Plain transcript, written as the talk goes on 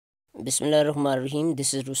Bismillahirrahmanirrahim.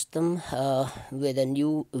 This is Rustam with a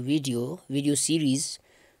new video series.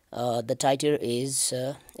 The title is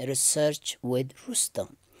Research with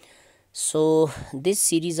Rustam. So this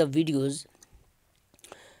series of videos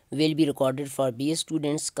will be recorded for BA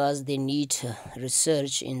students because they need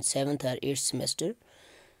research in 7th or 8th semester.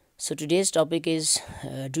 So today's topic is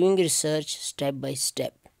doing research step by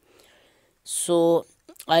step. So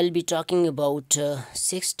I'll be talking about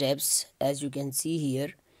 6 steps, as you can see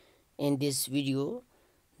here in this video,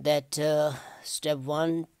 that step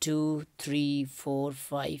 1, 2, 3, 4,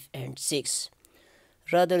 5 and 6.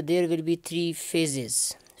 Rather, there will be 3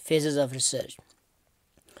 phases of research.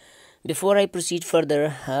 Before I proceed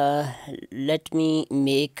further, let me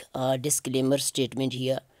make a disclaimer statement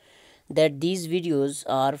here that these videos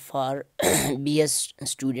are for BS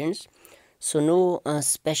students, so no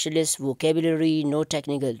specialist vocabulary, no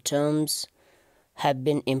technical terms have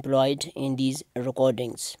been employed in these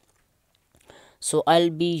recordings. So I'll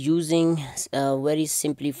be using very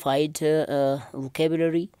simplified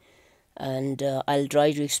vocabulary, and I'll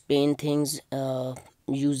try to explain things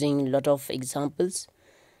using a lot of examples.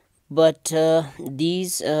 But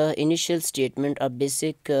these initial statement or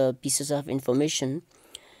basic pieces of information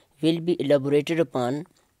will be elaborated upon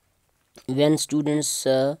when students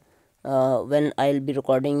when I'll be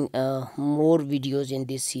recording more videos in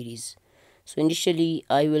this series. So initially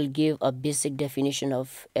I will give a basic definition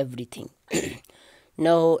of everything.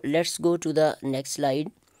 Now let's go to the next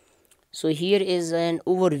slide. So here is an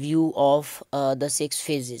overview of the 6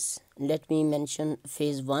 phases. Let me mention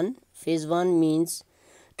phase 1. Phase 1 means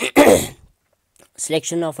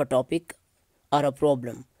selection of a topic or a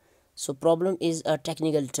problem. So problem is a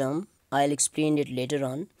technical term. I'll explain it later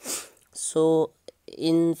on. So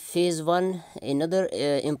in phase 1, another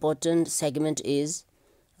important segment is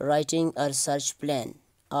writing a research plan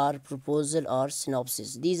or proposal or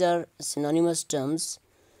synopsis. These are synonymous terms.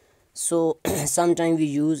 So sometimes we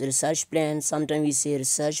use research plan, sometimes we say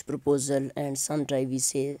research proposal, and sometimes we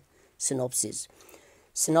say synopsis.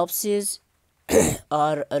 Synopsis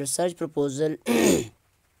or a research proposal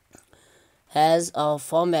has a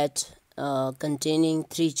format containing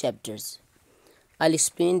 3 chapters. I'll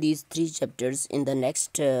explain these 3 chapters in the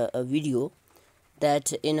next video.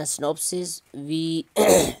 That in a synopsis we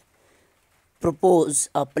propose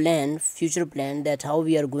a plan, future plan, that how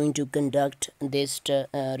we are going to conduct this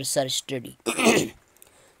research study.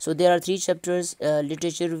 So there are 3 chapters: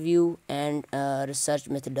 literature review and research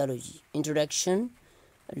methodology. Introduction,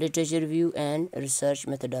 literature review and research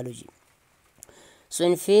methodology. So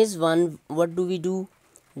in phase 1, what do?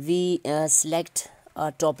 We select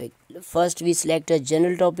a topic. First we select a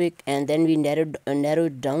general topic, and then we narrow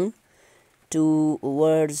it down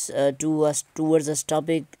towards a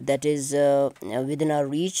topic that is within our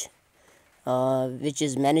reach, which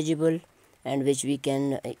is manageable and which we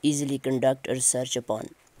can easily conduct a research upon.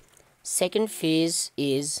 Second phase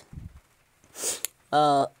is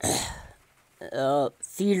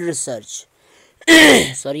field research.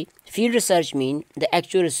 Sorry, field research means the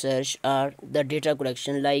actual research or the data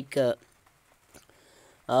collection, like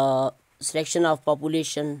selection of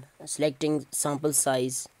population, selecting sample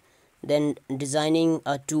size, then designing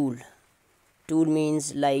a tool. Tool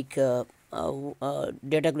means like data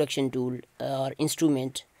collection tool or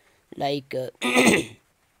instrument, like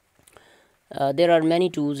there are many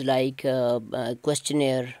tools like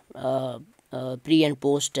questionnaire, pre and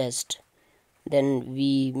post test. Then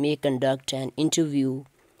we may conduct an interview,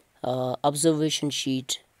 observation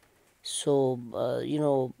sheet, so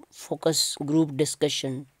focus group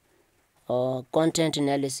discussion, content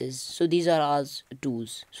analysis. So these are all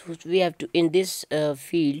tools. So we have to, in this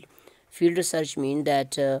field research mean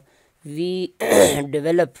that we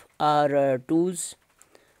develop our tools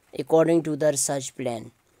according to the research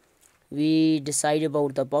plan. We decide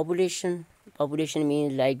about the population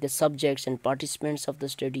means like the subjects and participants of the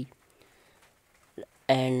study,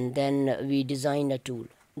 and then we design a tool.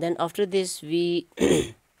 Then after this we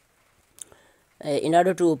in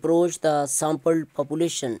order to approach the sampled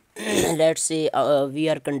population, let's say we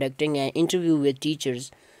are conducting an interview with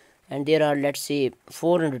teachers, and there are, let's say,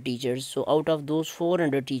 400 teachers. So out of those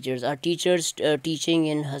 400 teachers are teachers teaching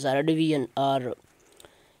in Hazara division or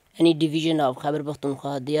any division of Khyber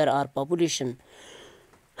Pakhtunkhwa. There are population.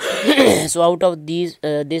 So out of these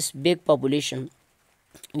this big population,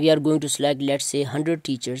 we are going to select, let's say, 100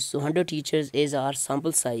 teachers. So 100 teachers is our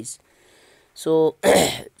sample size. So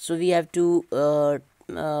so we have to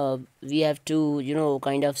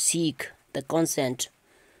kind of seek the consent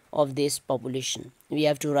of this population. We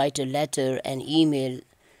have to write a letter, an email,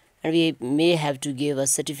 and we may have to give a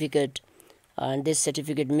certificate and this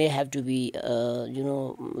certificate may have to be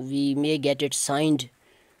we may get it signed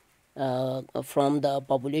from the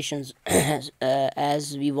populations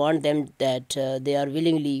as we want them that they are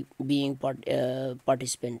willingly being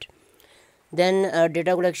participant. Then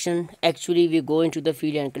data collection, actually we go into the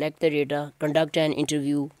field and collect the data, conduct an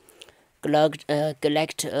interview, collect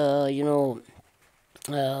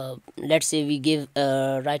let's say we give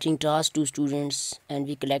writing tasks to students and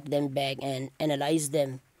we collect them back and analyze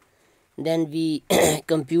them. Then we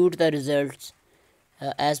compute the results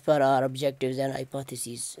as per our objectives and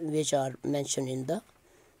hypotheses which are mentioned in the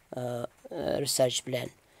research plan.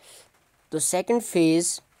 The second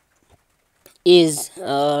phase is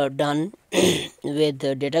done with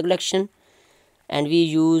data collection, and we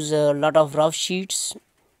use a lot of rough sheets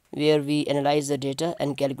where we analyze the data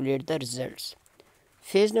and calculate the results.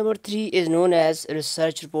 Phase number 3 is known as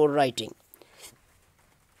research report writing.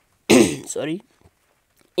 Sorry.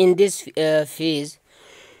 In this phase,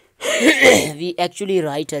 we actually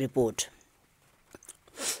write a report.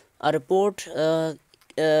 A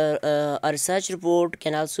research report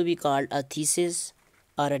can also be called a thesis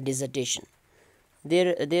or a dissertation.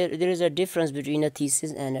 There is a difference between a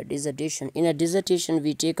thesis and a dissertation. In a dissertation,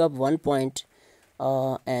 we take up one point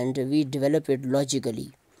and we develop it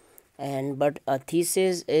logically. But a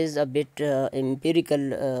thesis is a bit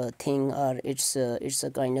empirical thing, or it's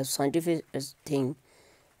a kind of scientific thing.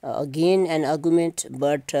 Again, an argument,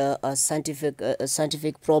 but a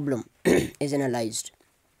scientific problem is analyzed.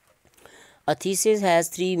 A thesis has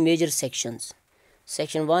 3 major sections.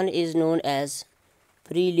 Section 1 is known as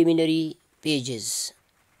preliminary pages.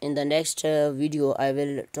 In the next video, I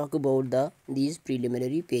will talk about these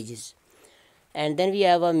preliminary pages. And then we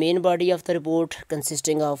have a main body of the report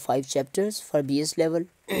consisting of 5 chapters for BS level.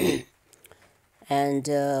 And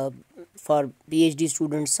for PhD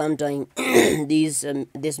students, sometime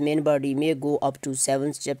this main body may go up to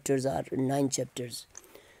 7 chapters or 9 chapters.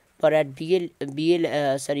 But at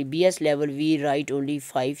BS level, we write only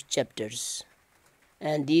 5 chapters,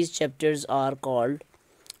 and these chapters are called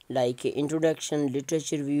like introduction,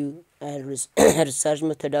 literature review, and research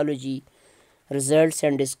methodology, results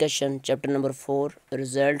and discussion. Chapter number 4,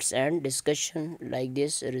 results and discussion, like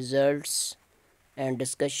this, results and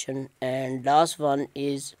discussion. And last one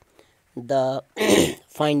is the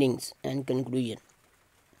findings and conclusion.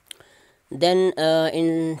 Then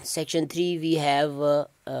in section 3 we have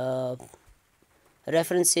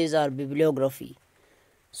references or bibliography.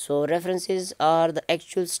 So references are the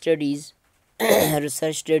actual studies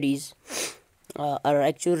research studies or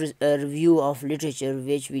actual review of literature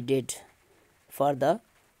which we did for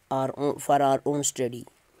our own study.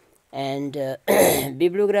 And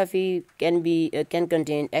bibliography can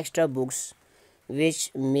contain extra books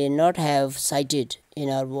which may not have cited in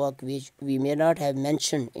our work, which we may not have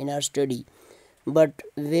mentioned in our study, but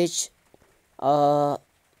which are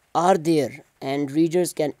there and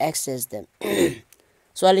readers can access them.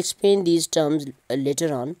 So I'll explain these terms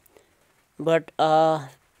later on. But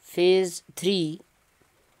phase 3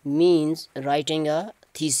 means writing a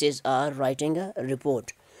thesis or writing a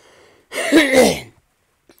report.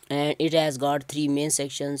 And it has got 3 main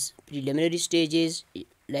sections: preliminary stages,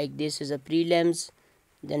 like this is a prelims,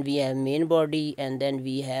 then we have main body, and then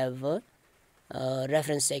we have a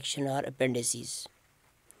reference section or appendices.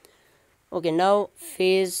 Okay, now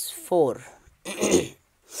phase 4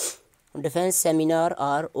 defense seminar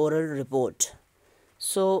or oral report.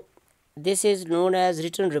 So this is known as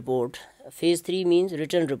written report. Phase 3 means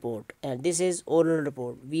written report, and this is oral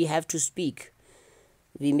report. We have to speak.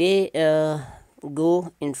 We may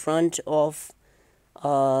go in front of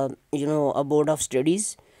a board of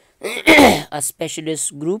studies, a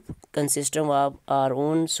specialist group consisting of our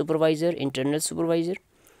own supervisor, internal supervisor.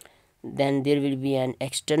 Then there will be an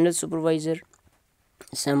external supervisor,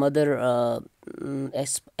 some other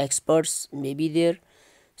experts may be there.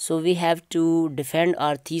 So we have to defend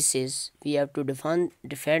our thesis. We have to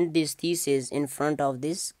defend this thesis in front of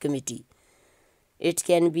this committee. It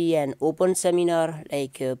can be an open seminar,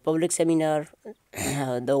 like a public seminar.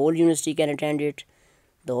 The whole university can attend it,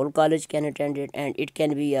 the whole college can attend it, and it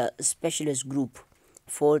can be a specialist group.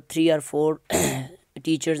 3 or 4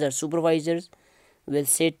 teachers or supervisors will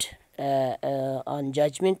sit on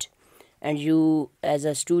judgment, and you as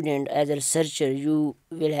a student, as a researcher, you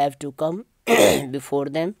will have to come before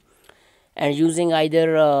them, and using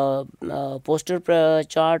either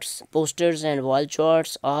posters and wall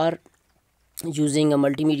charts, or using a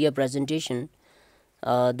multimedia presentation,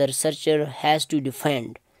 the researcher has to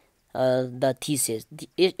defend the thesis.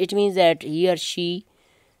 It means that he or she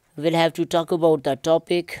will have to talk about the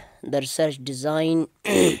topic, the research design,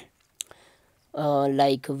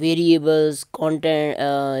 like variables, content,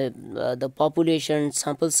 the population,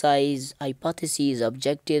 sample size, hypotheses,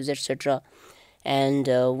 objectives, etc., and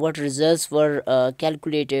what results were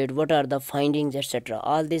calculated, what are the findings, etc.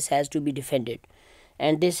 All this has to be defended,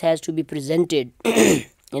 and this has to be presented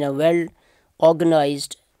in a well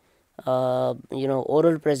organized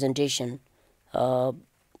oral presentation. uh,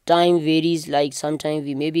 Time varies, like sometimes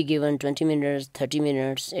we may be given 20 minutes, 30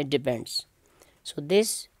 minutes, it depends. So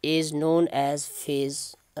this is known as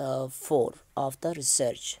phase 4 of the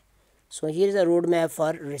research. So here is a roadmap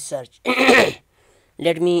for research.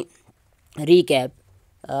 Let me recap.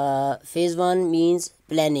 Phase 1 means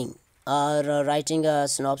planning or writing a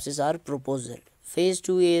synopsis or proposal. Phase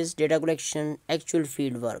 2 is data collection, actual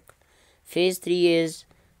field work. Phase 3 is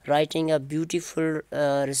writing a beautiful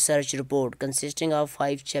research report consisting of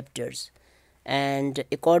 5 chapters and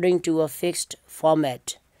according to a fixed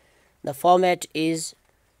format. The format is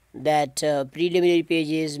that preliminary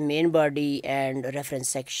pages, main body, and reference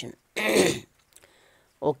section.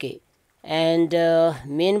 Okay, and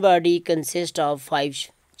main body consists of 5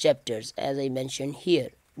 chapters as I mentioned here.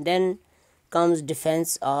 Then comes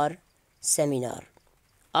defense or seminar.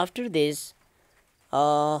 After this,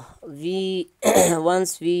 we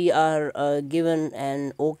once we are given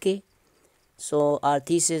an okay, so our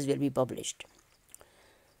thesis will be published.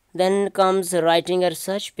 Then comes writing a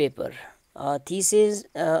research paper. Thesis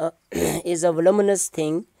is a voluminous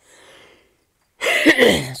thing.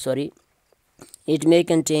 Sorry, it may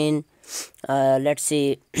contain, let's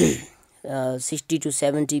say, 60 to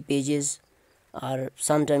 70 pages, or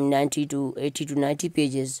sometimes 90 to 80 to 90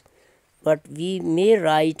 pages. But we may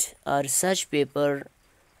write a research paper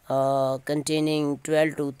containing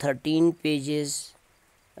 12 to 13 pages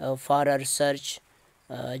for a research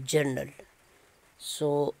journal.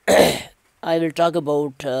 So I will talk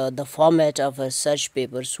about the format of a research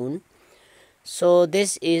paper soon. So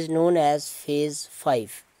this is known as phase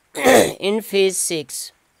 5. In phase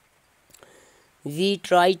 6, we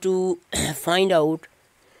try to find out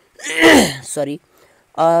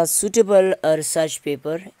a suitable research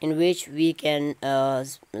paper in which we can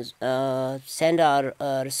send our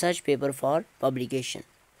research paper for publication.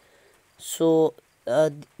 So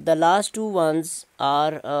the last two ones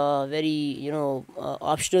are very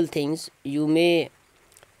optional things. You may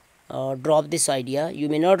drop this idea, you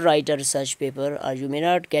may not write a research paper, or you may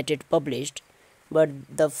not get it published, but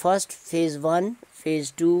the first phase 1,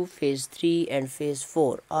 phase 2, phase 3, and phase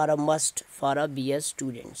 4 are a must for a BS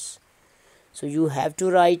students. So you have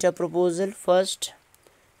to write a proposal first.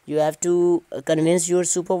 You have to convince your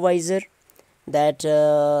supervisor that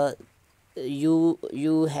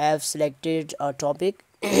you have selected a topic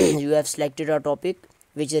you have selected a topic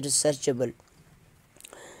which is researchable,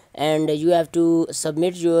 and you have to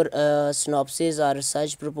submit your synopsis or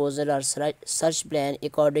research proposal or search plan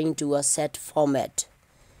according to a set format.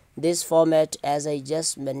 This format, as I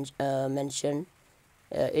just mentioned,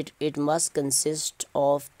 it must consist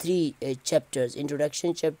of 3 chapters: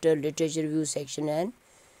 introduction chapter, literature review section, and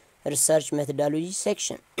research methodology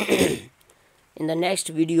section. In the next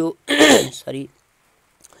video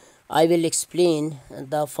I will explain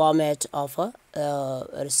the format of a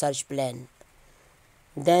research plan.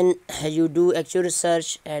 Then you do actual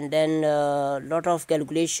research, and then lot of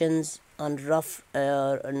calculations on rough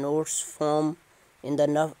notes form in the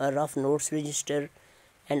rough notes register,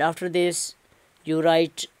 and after this you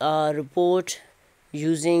write a report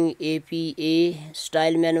using APA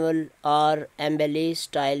style manual or MLA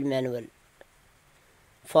style manual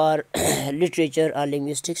for literature or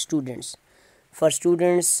linguistic students. For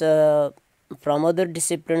students from other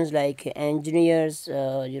disciplines like engineers,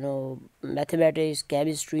 mathematics,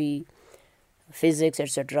 chemistry, physics,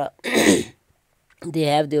 etc., they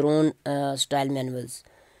have their own style manuals,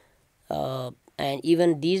 and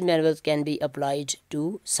even these manuals can be applied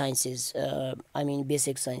to sciences,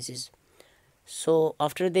 basic sciences. So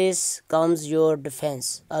after this comes your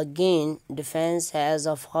defense. Again, defense has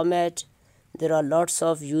a format. There are lots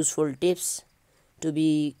of useful tips to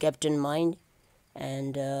be kept in mind,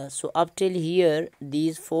 and so up till here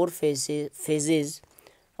these 4 phases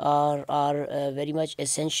are very much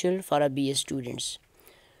essential for our BA students,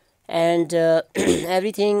 and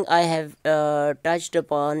everything I have touched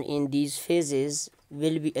upon in these phases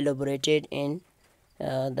will be elaborated in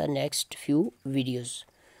the next few videos.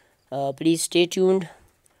 Please stay tuned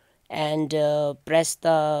and press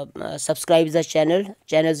the subscribe the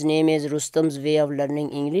channel's name is Rustam's Way of Learning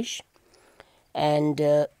English, and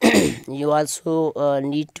you also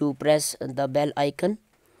need to press the bell icon,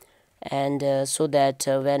 and so that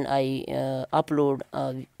when I upload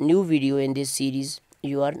a new video in this series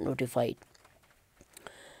you are notified.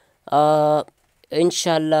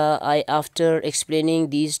 inshallah, I after explaining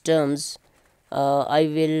these terms, I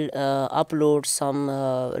will upload some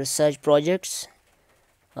research projects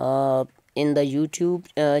uh, in the YouTube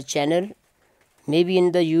channel, maybe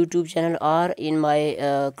in the YouTube channel or in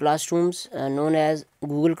my classrooms known as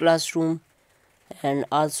Google Classroom, and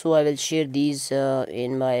also I will share these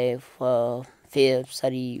in my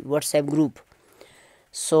WhatsApp group.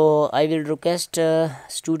 So I will request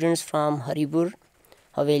students from Haripur,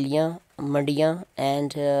 Havelian, Mandiyan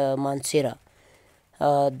and Mansera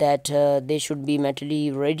that they should be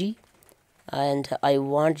mentally ready, and I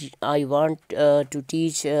want to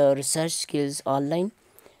teach research skills online,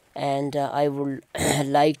 and I would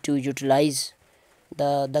like to utilize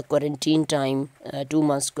the quarantine time, 2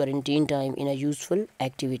 months quarantine time, in a useful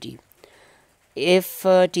activity. If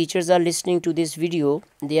teachers are listening to this video,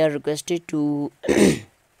 they are requested to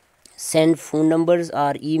send phone numbers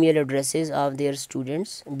or email addresses of their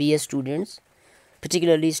students, BS students,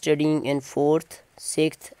 particularly studying in 4th,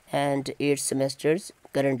 6th and 8th semesters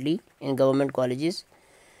currently in government colleges,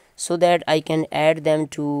 so that I can add them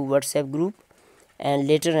to WhatsApp group, and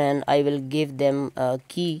later on I will give them a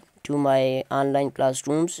key to my online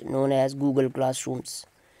classrooms known as Google Classrooms.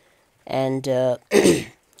 And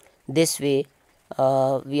this way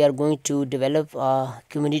we are going to develop a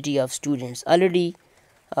community of students. Already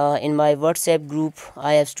in my WhatsApp group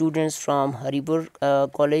I have students from Haripur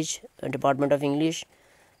College, Department of English,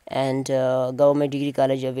 and Government Degree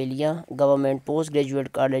College Avelia, Government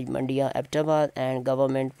Postgraduate College Mandiya Aptabad, and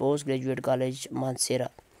Government Postgraduate College Mansera.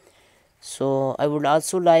 So I would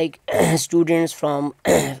also like students from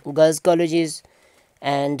girls colleges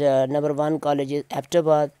and number 1 colleges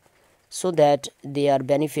Aptabad, so that they are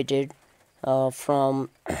benefited from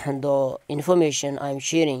the information I am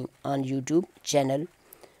sharing on YouTube channel.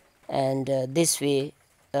 And this way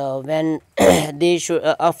when they should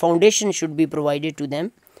a foundation should be provided to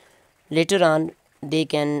them. Later on they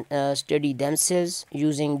can study themselves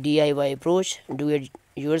using DIY approach, do it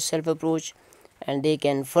yourself approach, and they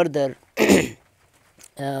can further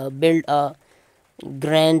build a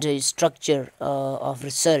grand structure of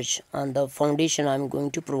research on the foundation I am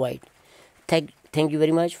going to provide. Thank you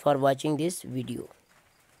very much for watching this video.